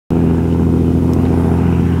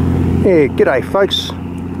Yeah, g'day folks.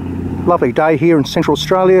 Lovely day here in Central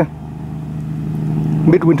Australia.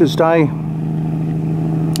 Midwinter's day.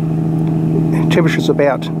 Temperature's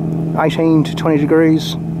about 18 to 20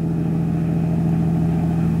 degrees.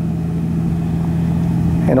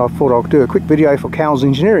 And I thought I'd do a quick video for Cowles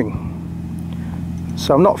Engineering.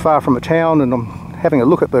 So I'm not far from a town and I'm having a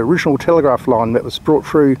look at the original telegraph line that was brought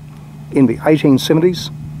through in the 1870s.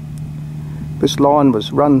 This line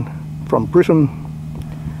was run from Britain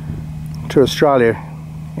to Australia,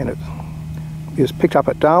 and it was picked up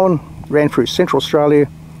at Darwin, ran through Central Australia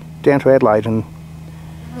down to Adelaide, and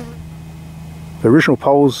the original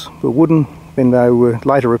poles were wooden, then they were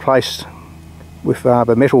later replaced with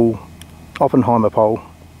the metal Oppenheimer pole.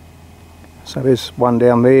 So there's one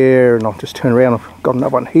down there, and I'll just turn around, I've got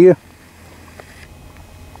another one here.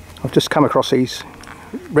 I've just come across these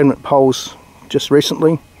remnant poles just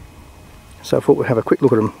recently, so I thought we'd have a quick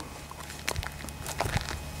look at them.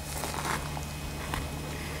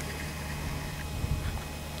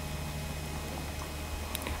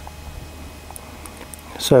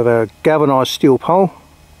 So they're galvanized steel pole.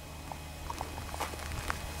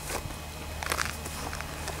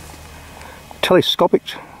 Telescopic,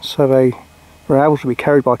 so they were able to be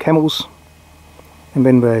carried by camels, and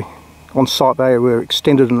then on site they were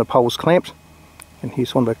extended and the poles clamped. And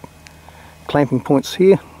here's one of the clamping points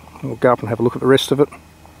here. We'll go up and have a look at the rest of it.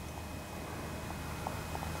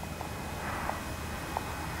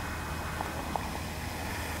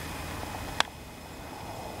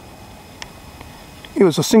 It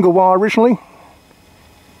was a single wire originally,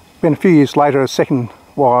 then a few years later a second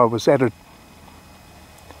wire was added.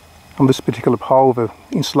 On this particular pole the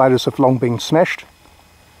insulators have long been smashed,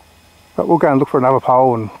 but we'll go and look for another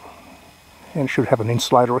pole and it should have an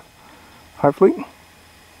insulator hopefully.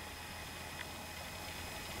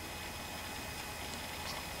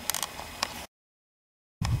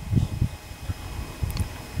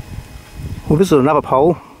 Well, this is another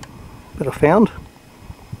pole that I found.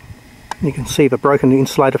 You can see the broken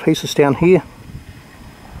insulator pieces down here.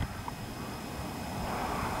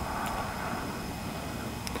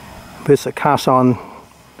 There's a cast iron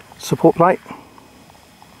support plate.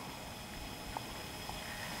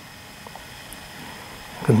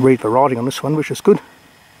 You can read the writing on this one, which is good.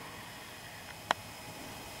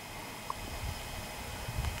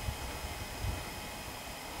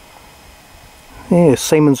 Yeah,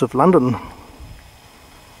 Siemens of London.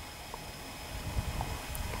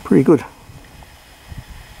 Pretty good.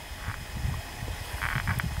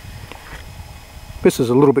 This is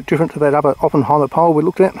a little bit different to that other Oppenheimer pole we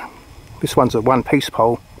looked at. This one's a one-piece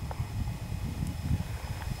pole.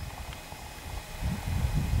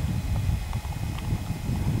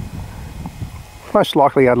 Most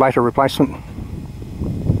likely a later replacement.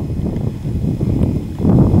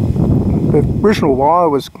 The original wire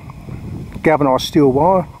was galvanized steel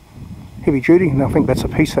wire, heavy duty, and I think that's a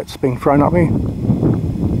piece that's been thrown up here.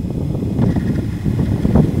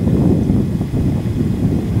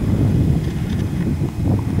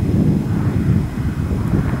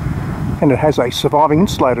 And it has a surviving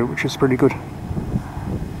insulator, which is pretty good.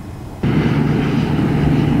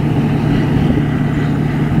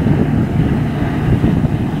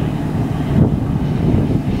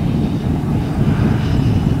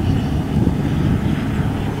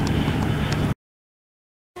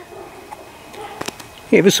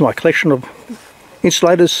 Yeah, this is my collection of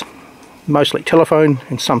insulators, mostly telephone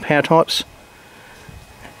and some power types.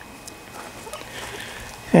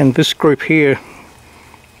 And this group here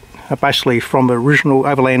are basically from the original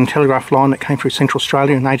overland telegraph line that came through Central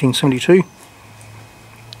Australia in 1872.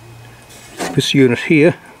 This unit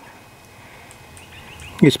here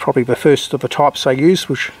is probably the first of the types they used,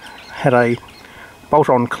 which had a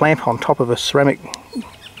bolt-on clamp on top of a ceramic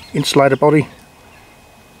insulator body.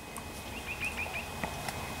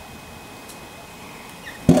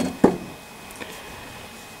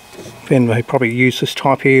 Then they probably used this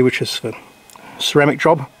type here, which is the ceramic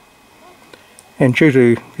job. And due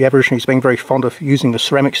to the Aborigines being very fond of using the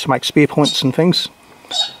ceramics to make spear points and things,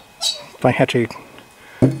 they had to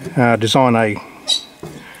design a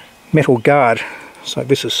metal guard. So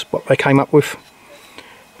this is what they came up with,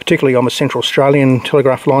 particularly on the Central Australian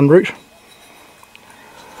telegraph line route.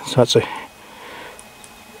 So it's a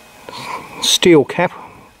steel cap,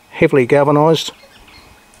 heavily galvanized,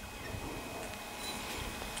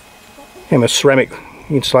 and the ceramic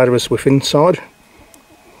insulator is within inside.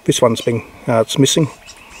 This one's been, it's missing.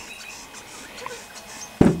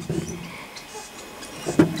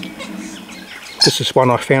 This is one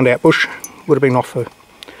I found out bush, would have been off the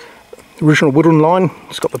original wooden line.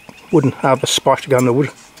 It's got the wooden, the spike to go in the wood.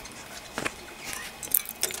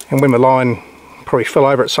 And when the line probably fell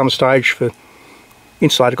over at some stage. The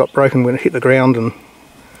insulator got broken when it hit the ground and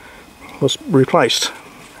was replaced,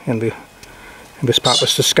 and this part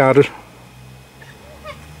was discarded.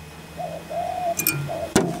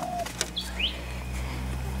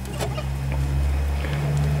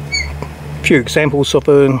 A few examples of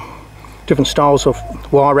the different styles of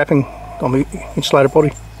wire wrapping on the insulator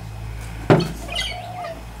body.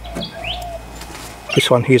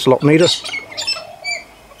 This one here is a lot neater.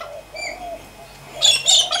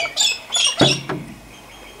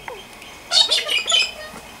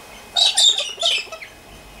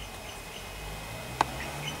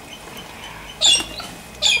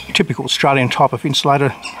 Typical Australian type of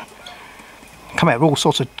insulator. Come out with all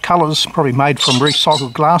sorts of colours, probably made from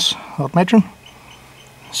recycled glass, I'd imagine.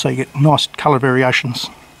 So you get nice colour variations.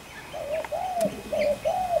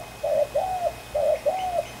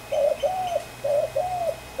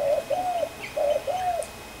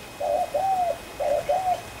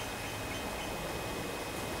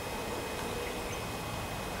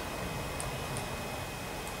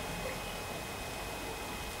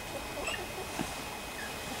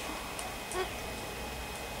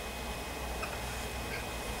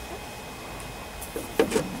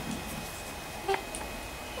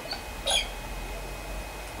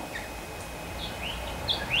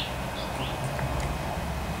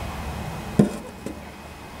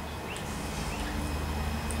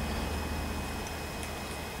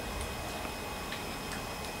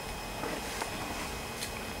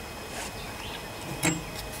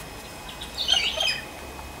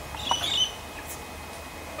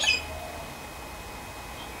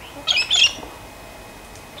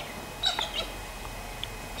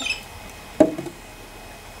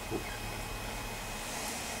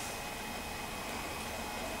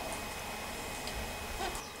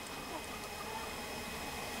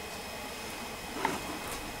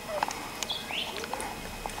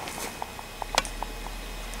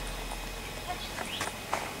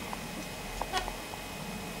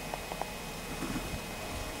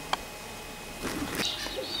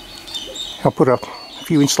 I'll put a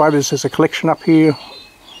few insulators as a collection up here.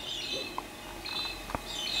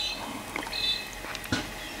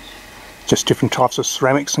 Just different types of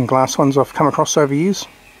ceramics and glass ones I've come across over years.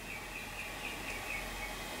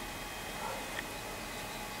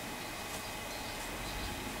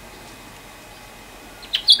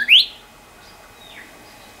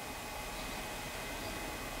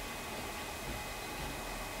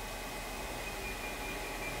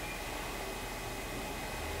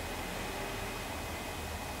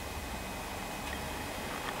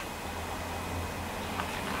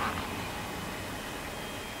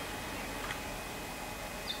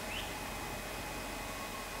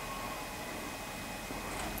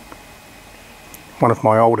 One of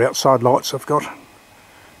my old outside lights I've got.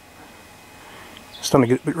 It's starting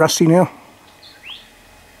to get a bit rusty now.